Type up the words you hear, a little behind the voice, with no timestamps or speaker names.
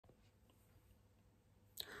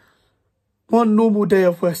One normal day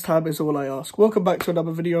of West Ham is all I ask. Welcome back to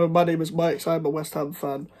another video. My name is Mike, so I'm a West Ham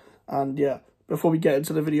fan. And yeah, before we get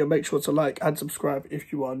into the video, make sure to like and subscribe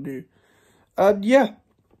if you are new. And yeah,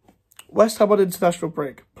 West Ham on international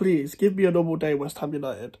break. Please, give me a normal day, West Ham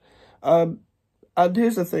United. And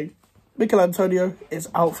here's the thing. Mikel Antonio is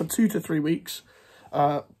out for 2 to 3 weeks.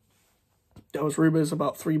 There was rumours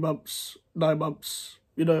about 3 months, 9 months,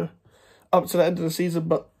 you know, up to the end of the season,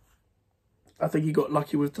 but I think he got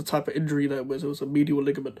lucky with the type of injury that it was a medial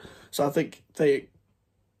ligament. So I think they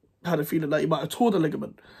had a feeling that he might have torn the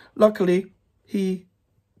ligament. Luckily, he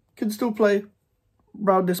can still play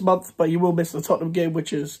around this month, but he will miss the Tottenham game,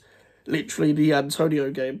 which is literally the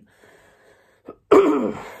Antonio game.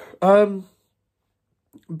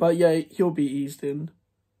 But yeah, he'll be eased in.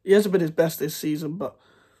 He hasn't been his best this season, but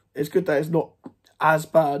it's good that it's not as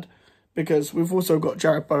bad because we've also got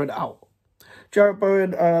Jarrod Bowen out. Jarrod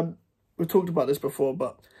Bowen, we've talked about this before,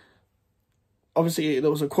 but obviously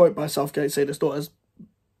there was a quote by Southgate saying it's not as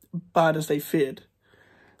bad as they feared,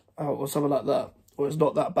 or something like that, or it's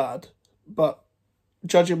not that bad. But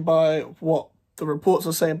judging by what the reports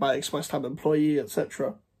are saying by ex-West Ham employee,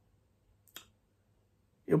 etc.,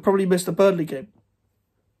 he'll probably miss the Burnley game.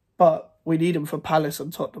 But we need him for Palace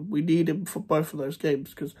and Tottenham. We need him for both of those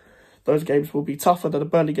games because those games will be tougher than the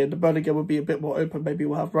Burnley game. The Burnley game will be a bit more open. Maybe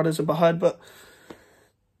we'll have runners in behind, but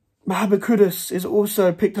Mohamed Kudus is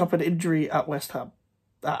also picked up an injury at West Ham.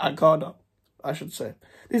 At Ghana, I should say.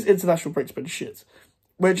 This international break's been shit.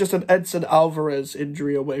 We're just an Edson Alvarez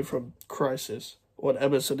injury away from crisis. Or an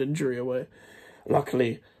Emerson injury away.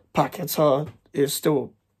 Luckily, Paquetá is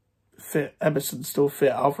still fit. Emerson's still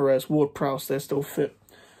fit. Alvarez, Ward-Prowse, they're still fit.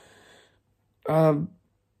 But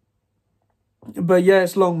yeah,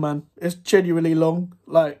 it's long, man. It's genuinely long.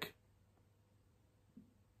 Like,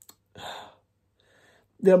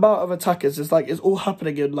 the amount of attackers is like, it's all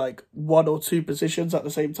happening in like 1 or 2 positions at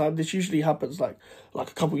the same time. This usually happens like a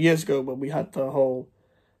couple of years ago when we had the whole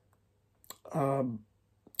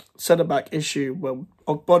centre-back issue when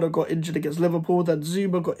Ogbono got injured against Liverpool, then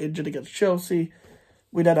Zuma got injured against Chelsea.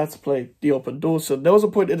 We then had to play Diop and Dawson. There was a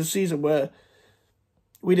point in the season where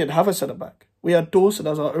we didn't have a centre-back. We had Dawson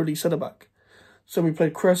as our only centre-back. So we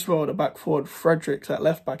played Cresswell at the back four and Fredericks at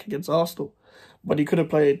left-back against Arsenal. But he could have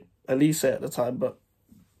played Elise at the time, but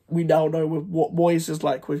we now know with what Moyes is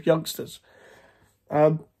like with youngsters.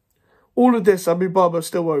 All of this, I mean, Barber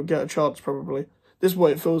still won't get a chance, probably. This is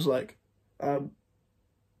what it feels like.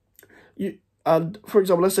 And, for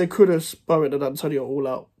example, let's say Kudus, Bowen and Antonio are all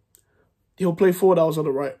out. He'll play Fornals on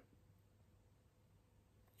the right.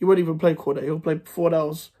 He won't even play corner. He'll play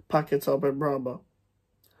Fornals, Paquetá, Benrahma.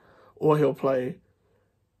 Or he'll play,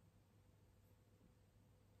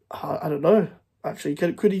 I don't know. Actually,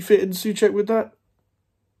 could he fit in Souček with that?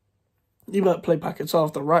 He might play Paquetá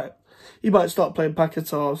off the right. He might start playing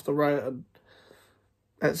Paquetá off the right and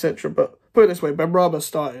etc. But put it this way, Benrahma's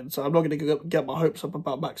starting, so I'm not going to get my hopes up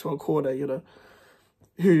about Maxwell Cornet, you know,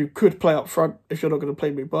 who could play up front if you're not going to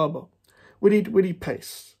play Mubama. We need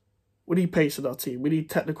pace. We need pace in our team. We need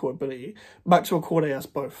technical ability. Maxwell Cornet has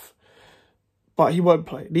both. But he won't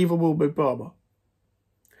play. Neither will Mubama.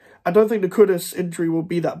 I don't think the Kudus injury will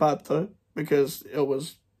be that bad, though, because it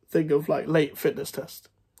was a thing of, like, late fitness test.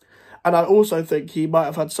 And I also think he might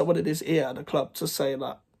have had someone in his ear at the club to say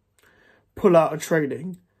that, pull out of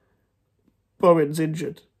training, Bowen's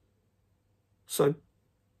injured. So,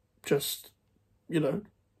 just, you know,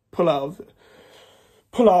 pull out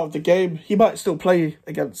of the game. He might still play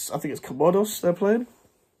against, I think it's Kudus they're playing.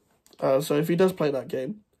 So if he does play that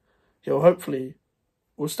game, he'll hopefully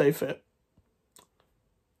will stay fit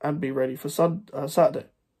and be ready for Saturday.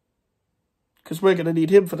 Because we're going to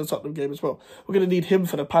need him for the Tottenham game as well. We're going to need him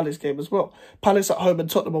for the Palace game as well. Palace at home and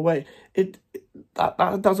Tottenham away.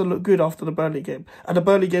 That doesn't look good after the Burnley game. And the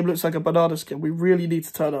Burnley game looks like a banana skin. We really need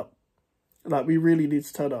to turn up. Like, we really need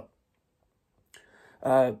to turn up.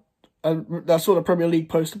 And I saw the Premier League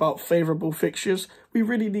post about favourable fixtures. We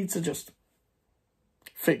really need to just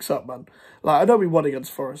fix up, man. Like, I know we won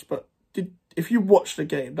against Forest, but if you watch the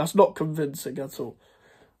game, that's not convincing at all.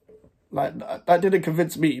 Like, that didn't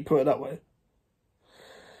convince me, put it that way.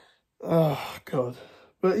 Oh, God.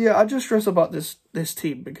 But yeah, I just stress about this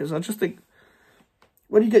team because I just think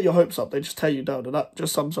when you get your hopes up, they just tear you down, and that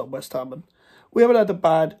just sums up West Ham. And we haven't had a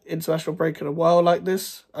bad international break in a while like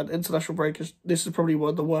this, and international break this is probably one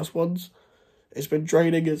of the worst ones. It's been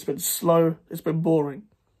draining, it's been slow, it's been boring.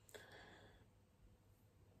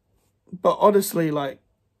 But honestly, like,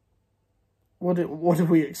 what do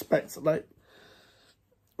we expect? Like,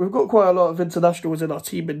 we've got quite a lot of internationals in our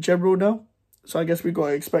team in general now. So I guess we've got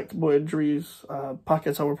to expect more injuries.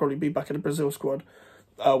 Paquetá will probably be back in the Brazil squad.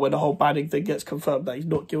 when the whole banning thing gets confirmed that he's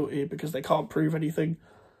not guilty because they can't prove anything.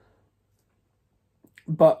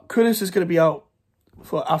 But Kudus is going to be out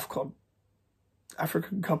for AFCON,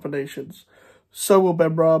 African Cup of Nations. So will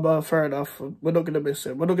Ben Rama, fair enough. We're not going to miss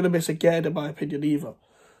him. We're not going to miss again, in my opinion, either.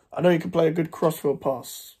 I know he can play a good crossfield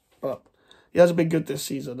pass, but he hasn't been good this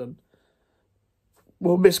season, and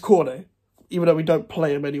we'll miss Cornet, even though we don't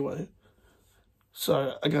play him anyway.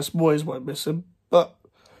 So I guess Moyes won't miss him, but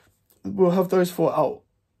we'll have those four out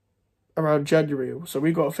around January. So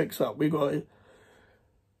we got to fix that. We got to,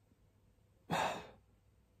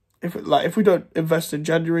 if we don't invest in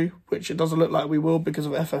January, which it doesn't look like we will because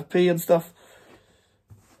of FFP and stuff,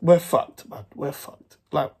 we're fucked, man. We're fucked.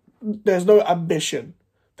 Like, there's no ambition.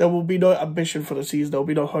 There will be no ambition for the season. There will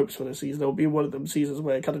be no hopes for the season. There will be one of them seasons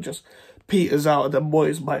where it kind of just peters out and then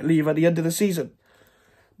Moyes might leave at the end of the season.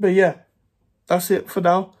 But yeah, that's it for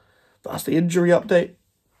now. That's the injury update.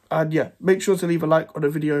 And yeah, make sure to leave a like on the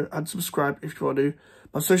video and subscribe if you are new.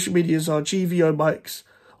 My social medias are GVO Mikes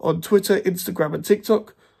on Twitter, Instagram and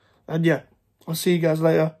TikTok. And yeah, I'll see you guys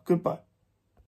later. Goodbye.